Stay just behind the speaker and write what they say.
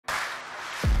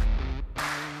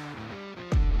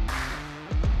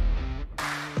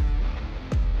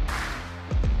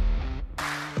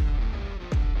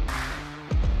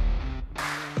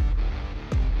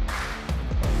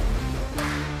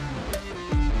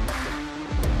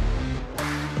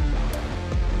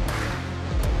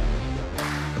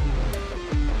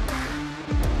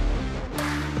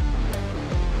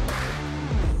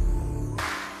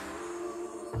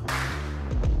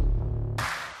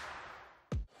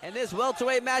And this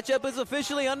welterweight matchup is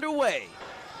officially underway.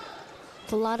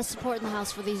 It's a lot of support in the house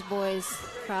for these boys.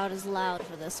 Crowd is loud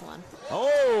for this one.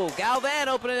 Oh, Galvan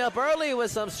opening up early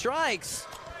with some strikes.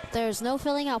 There's no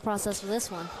filling out process for this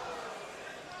one.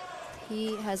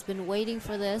 He has been waiting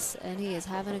for this, and he is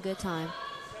having a good time.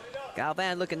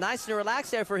 Galvan looking nice and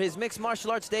relaxed there for his mixed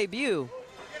martial arts debut.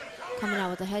 Coming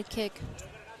out with a head kick.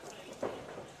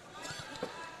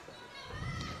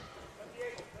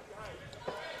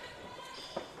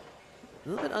 A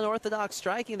little bit unorthodox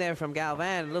striking there from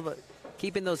Galvan. A little bit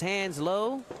keeping those hands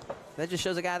low. That just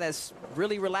shows a guy that's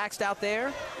really relaxed out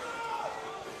there.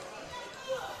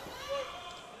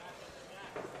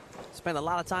 Spent a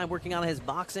lot of time working on his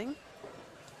boxing.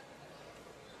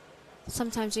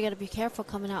 Sometimes you got to be careful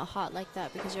coming out hot like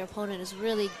that because your opponent is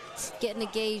really getting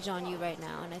a gauge on you right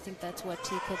now, and I think that's what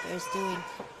T. Cooker is doing.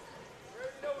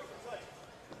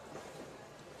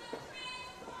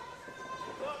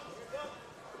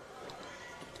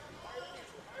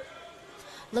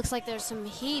 Looks like there's some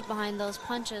heat behind those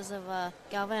punches of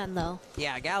Galvan, though.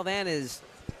 Yeah, Galvan is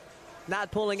not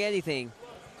pulling anything,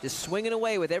 just swinging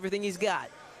away with everything he's got.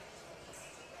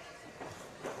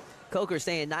 Coker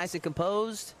staying nice and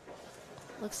composed.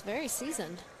 Looks very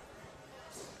seasoned.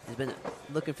 He's been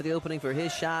looking for the opening for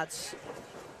his shots.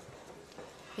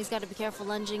 He's got to be careful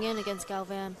lunging in against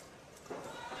Galvan.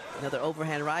 Another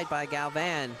overhand right by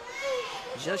Galvan.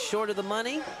 Just short of the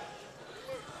money.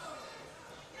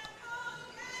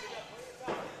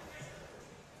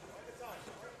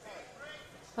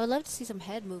 I would love to see some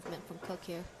head movement from Cook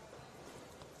here.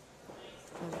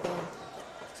 There we go.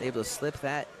 He's able to slip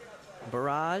that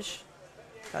barrage.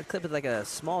 Got clipped with like a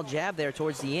small jab there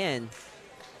towards the end.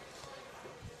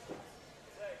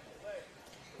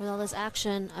 With all this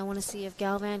action, I want to see if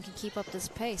Galvan can keep up this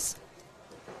pace.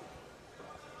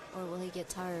 Or will he get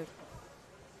tired?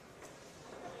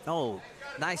 Oh,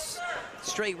 nice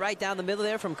straight right down the middle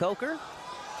there from Coker.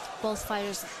 Both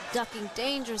fighters ducking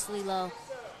dangerously low.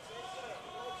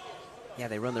 Yeah,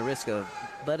 they run the risk of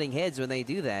butting heads when they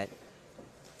do that.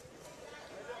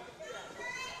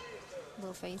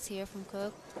 Little feints here from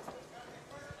Cook.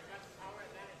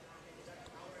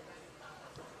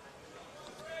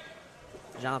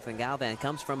 Jonathan Galvan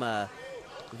comes from a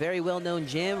very well-known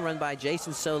gym run by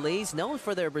Jason Solis, known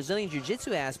for their Brazilian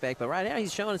Jiu-Jitsu aspect, but right now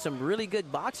he's showing some really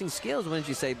good boxing skills, wouldn't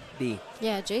you say, B?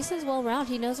 Yeah, Jason's well-rounded.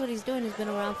 He knows what he's doing. He's been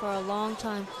around for a long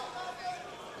time.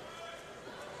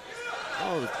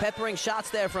 Oh, peppering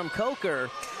shots there from Coker.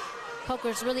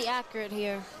 Coker's really accurate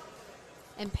here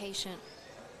and patient.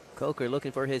 Coker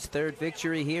looking for his third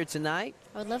victory here tonight.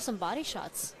 I would love some body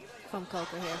shots from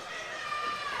Coker here.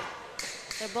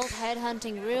 They're both head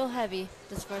hunting real heavy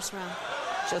this first round.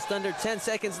 Just under 10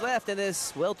 seconds left in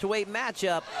this welterweight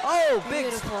matchup. Oh, big,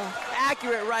 beautiful,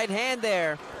 accurate right hand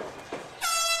there.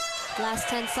 Last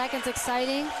 10 seconds,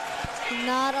 exciting.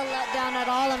 Not a letdown at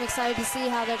all. I'm excited to see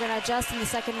how they're going to adjust in the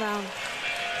second round.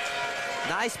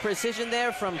 Nice precision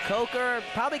there from Coker.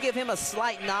 Probably give him a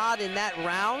slight nod in that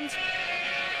round.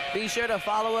 Be sure to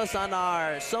follow us on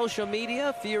our social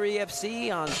media, Fury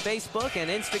FC on Facebook and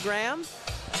Instagram.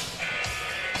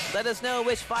 Let us know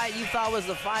which fight you thought was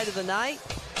the fight of the night.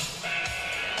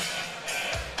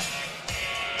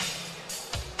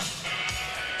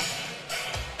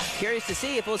 Curious to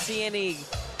see if we'll see any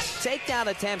takedown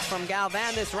attempts from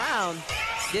Galvan this round.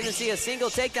 Didn't see a single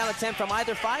takedown attempt from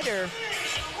either fighter.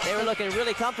 They were looking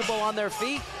really comfortable on their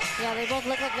feet. Yeah, they both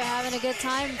look like they're having a good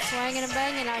time swinging and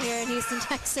banging out here in Houston,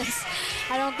 Texas.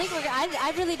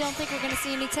 I really don't think we're going to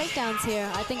see any takedowns here.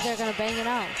 I think they're going to bang it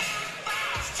out.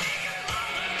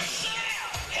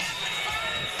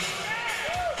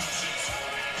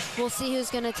 We'll see who's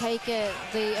going to take it,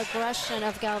 the aggression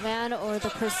of Galvan or the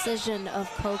precision of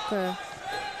Coker.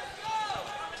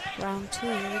 Round two,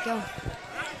 here we go.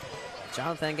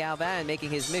 Jonathan Galvan making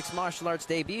his mixed martial arts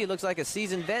debut. Looks like a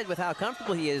seasoned vet with how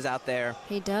comfortable he is out there.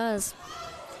 He does.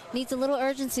 Needs a little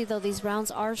urgency, though. These rounds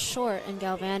are short, and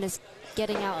Galvan is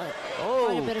getting out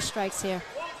quite a bit of strikes here.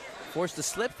 Forced to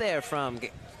slip there from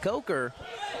Coker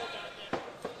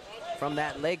from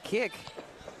that leg kick.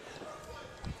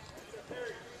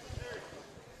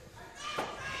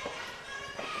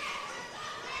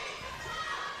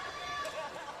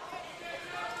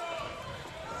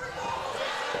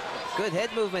 Good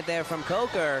head movement there from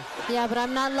Coker. Yeah, but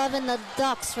I'm not loving the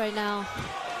ducks right now.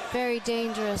 Very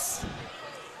dangerous.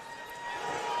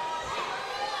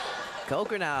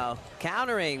 Coker now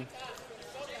countering.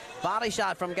 Body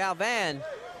shot from Galvan.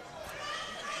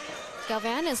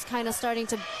 Galvan is kind of starting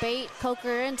to bait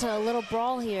Coker into a little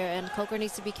brawl here, and Coker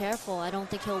needs to be careful. I don't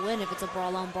think he'll win if it's a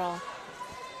brawl on brawl.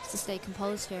 Just to stay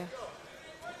composed here.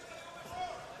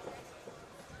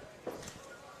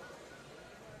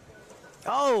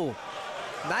 Oh,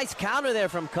 nice counter there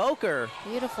from Coker.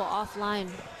 Beautiful offline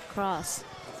cross.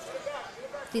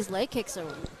 These leg kicks are,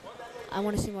 I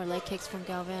want to see more leg kicks from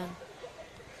Galvan.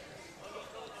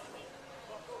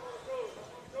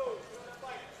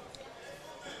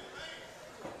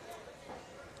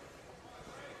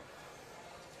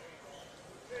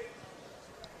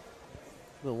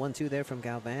 Little 1-2 there from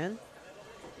Galvan.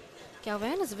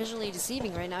 Galvan is visually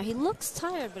deceiving right now. He looks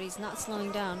tired, but he's not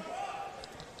slowing down.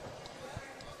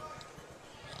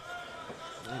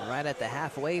 And right at the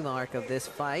halfway mark of this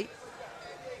fight.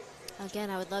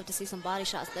 Again, I would love to see some body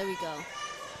shots. There we go.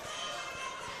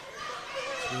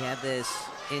 We have this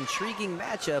intriguing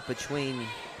matchup between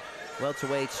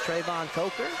welterweights Treyvon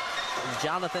Coker and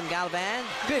Jonathan Galvan.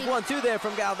 Big 1-2 there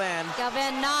from Galvan.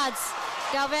 Galvan nods.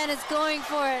 Galvan is going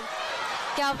for it.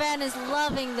 Galvan is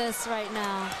loving this right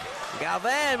now.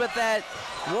 Galvan with that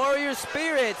warrior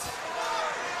spirit.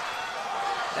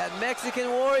 That Mexican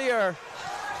warrior.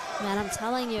 Man, I'm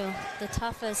telling you, the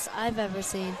toughest I've ever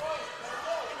seen.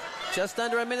 Just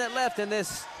under a minute left in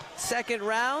this second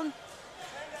round.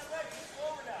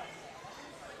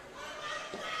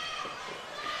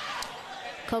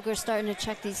 Coker's starting to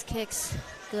check these kicks.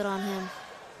 Good on him.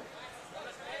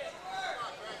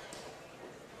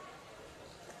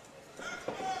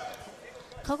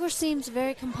 Coker seems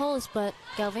very composed, but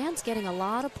Galvan's getting a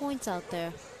lot of points out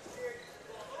there.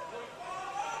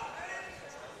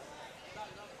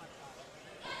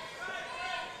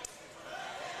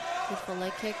 Beautiful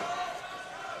leg kick.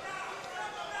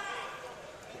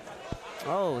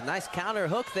 Oh, nice counter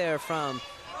hook there from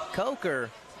Coker.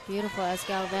 Beautiful as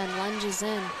Galvan lunges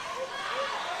in.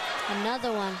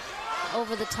 Another one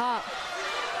over the top.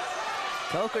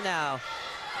 Coker now,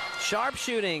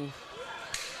 sharpshooting.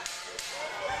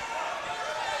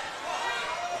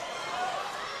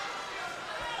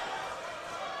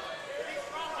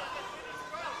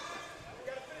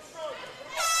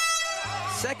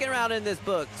 Second round in this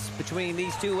book between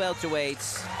these two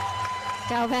welterweights.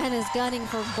 Galvan is gunning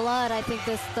for blood. I think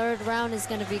this third round is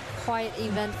going to be quite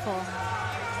eventful.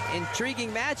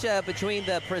 Intriguing matchup between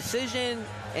the precision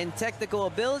and technical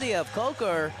ability of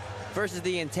Coker versus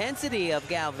the intensity of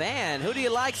Galvan. Who do you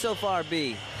like so far,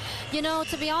 B? You know,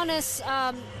 to be honest,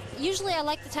 usually I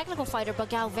like the technical fighter, but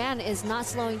Galvan is not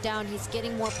slowing down. He's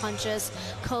getting more punches.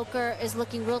 Coker is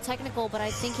looking real technical, but I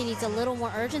think he needs a little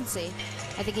more urgency.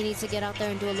 I think he needs to get out there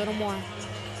and do a little more.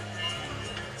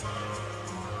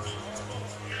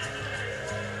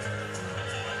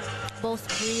 Both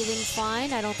breathing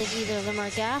fine. I don't think either of them are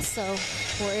gassed, so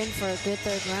we're in for a good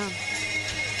third round.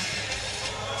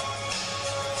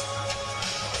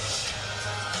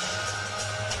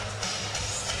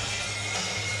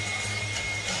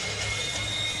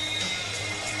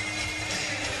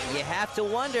 You have to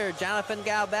wonder, Jonathan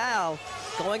Galvan,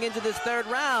 going into this third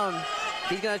round,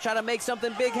 he's going to try to make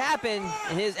something big happen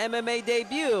in his MMA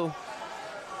debut.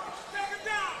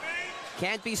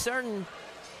 Can't be certain.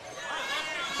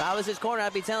 If I was his corner,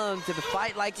 I'd be telling him to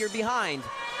fight like you're behind.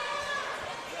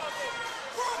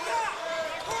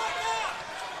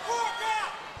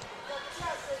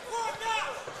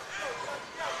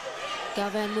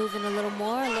 Galvan moving a little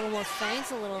more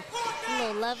feints, a little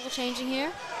level changing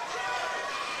here.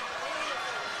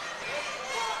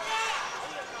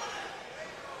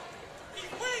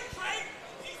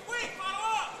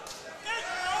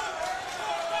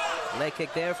 Leg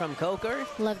kick there from Coker.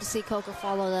 Love to see Coker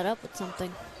follow that up with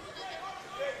something.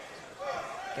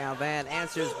 Galvan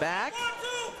answers back.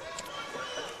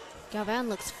 Galvan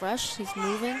looks fresh. He's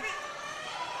moving.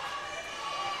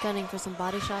 Gunning for some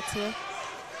body shots here.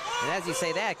 And as you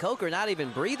say that, Coker not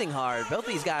even breathing hard. Both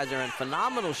these guys are in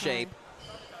phenomenal shape.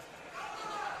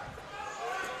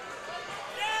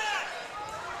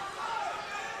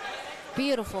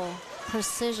 Beautiful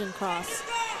precision cross.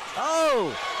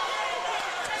 Oh!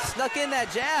 Snuck in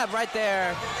that jab right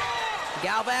there.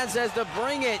 Galvan says to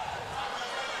bring it.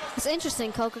 It's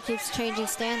interesting, Coker keeps changing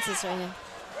stances right here.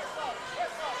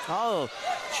 Oh,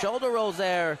 shoulder rolls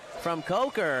there from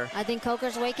Coker. I think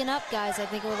Coker's waking up, guys. I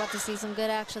think we're about to see some good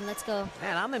action. Let's go.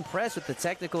 Man, I'm impressed with the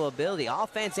technical ability,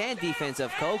 offense and defense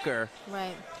of Coker.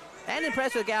 Right. And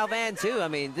impressed with Galvan, too. I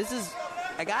mean, this is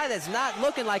a guy that's not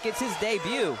looking like it's his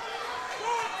debut.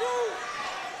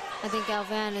 I think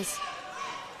Galvan is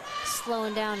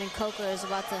slowing down, and Coker is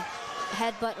about to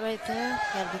headbutt right there.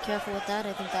 Gotta be careful with that.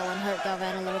 I think that one hurt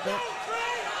Galvan a little bit.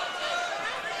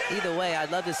 Either way,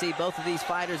 I'd love to see both of these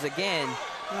fighters again.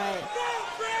 Right.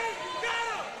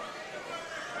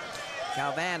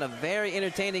 Galvan, a very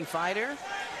entertaining fighter.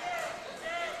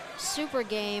 Super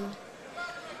game.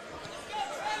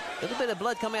 A little bit of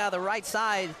blood coming out of the right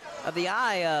side of the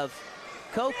eye of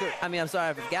Coker, I'm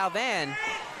sorry, for Galvan.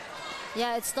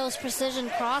 Yeah, it's those precision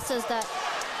crosses that...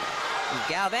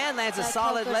 Galvan lands a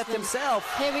solid Coker's left been...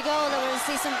 himself. Here we go. We're going to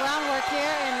see some groundwork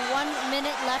here, and 1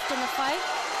 minute left in the fight.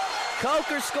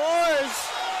 Coker scores.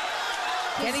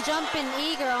 He's jumping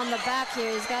eager on the back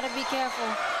here. He's got to be careful.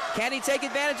 Can he take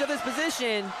advantage of this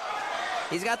position?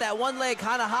 He's got that one leg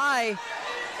kind of high.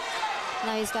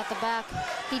 Now he's got the back.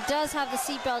 He does have the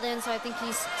seatbelt in, so I think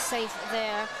he's safe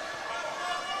there.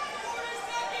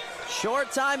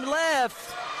 Short time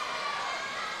left.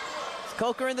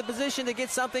 Coker in the position to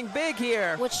get something big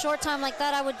here. With short time like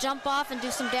that, I would jump off and do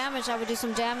some damage. I would do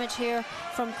some damage here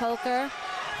from Coker.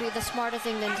 Be the smarter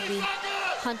thing than to be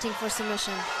hunting for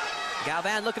submission.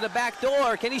 Galvan looking at the back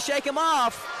door. Can he shake him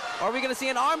off? Or are we going to see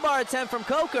an armbar attempt from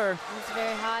Coker? It's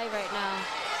very high right now.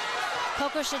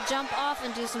 Coker should jump off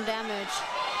and do some damage.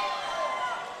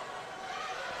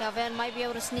 Galvan might be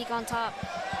able to sneak on top.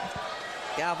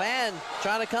 Galvan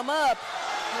trying to come up.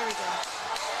 Here we go.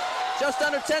 Just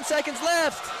under 10 seconds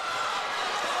left.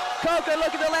 Coker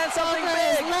looking to land something Coker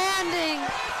big. is landing.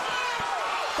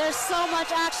 There's so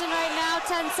much action right now.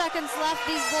 10 seconds left.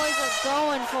 These boys are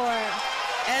going for it.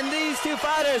 And these two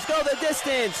fighters go the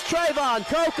distance. Treyvon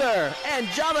Coker and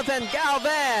Jonathan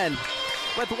Galvan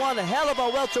with one hell of a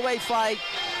welterweight fight.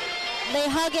 They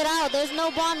hug it out. There's no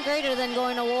bond greater than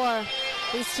going to war.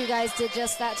 These two guys did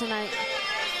just that tonight.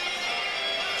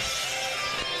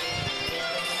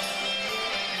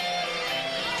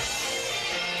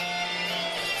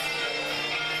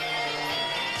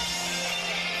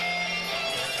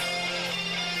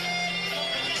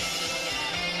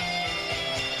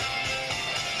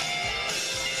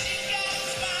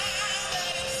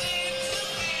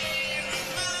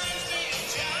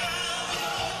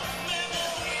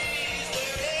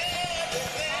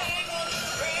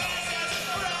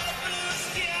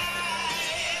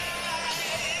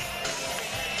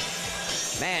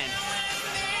 Man,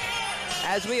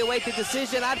 as we await the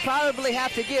decision, I'd probably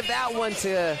have to give that one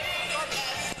to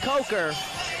Coker.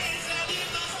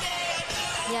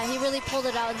 Yeah, he really pulled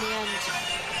it out in the end.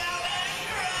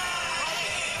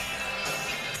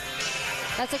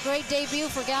 That's a great debut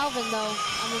for Galvan, though.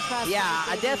 I'm impressed. Yeah,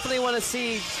 I definitely want to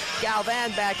see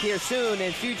Galvan back here soon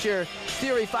in future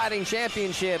Fury Fighting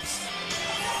Championships.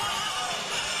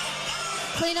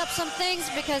 Clean up some things,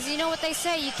 because you know what they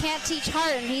say, you can't teach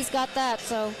heart, and he's got that,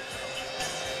 so.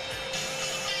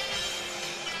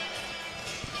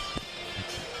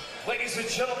 Ladies and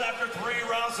gentlemen, after 3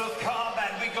 rounds of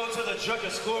combat, we go to the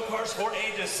judges' scorecards for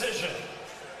a decision.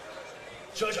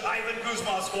 Judge Ivan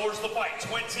Guzman scores the fight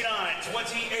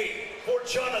 29-28 for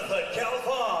Jonathan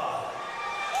Galvan.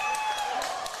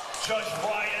 Judge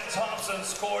Ryan Thompson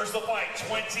scores the fight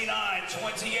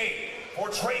 29-28 for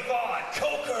Treyvon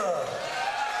Coker.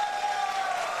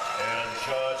 And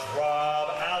Judge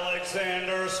Rob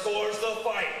Alexander scores the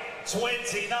fight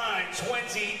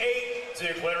 29-28,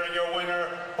 declaring your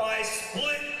winner by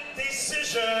split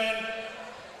decision,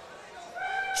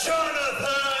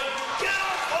 Jonathan Galvan!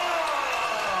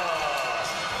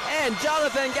 And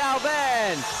Jonathan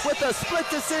Galvan with a split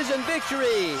decision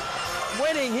victory,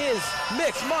 winning his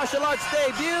mixed martial arts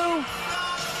debut.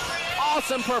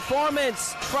 Awesome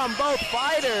performance from both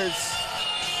fighters.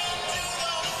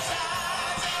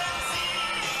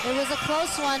 It was a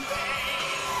close one.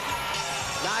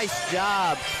 Nice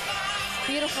job.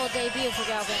 Beautiful debut for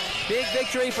Galvan. Big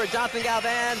victory for Jonathan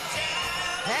Galvan,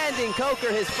 handing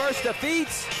Coker his first defeat.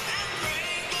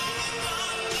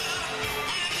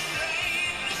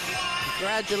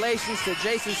 Congratulations to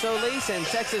Jason Solis and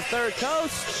Texas Third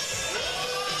Coast.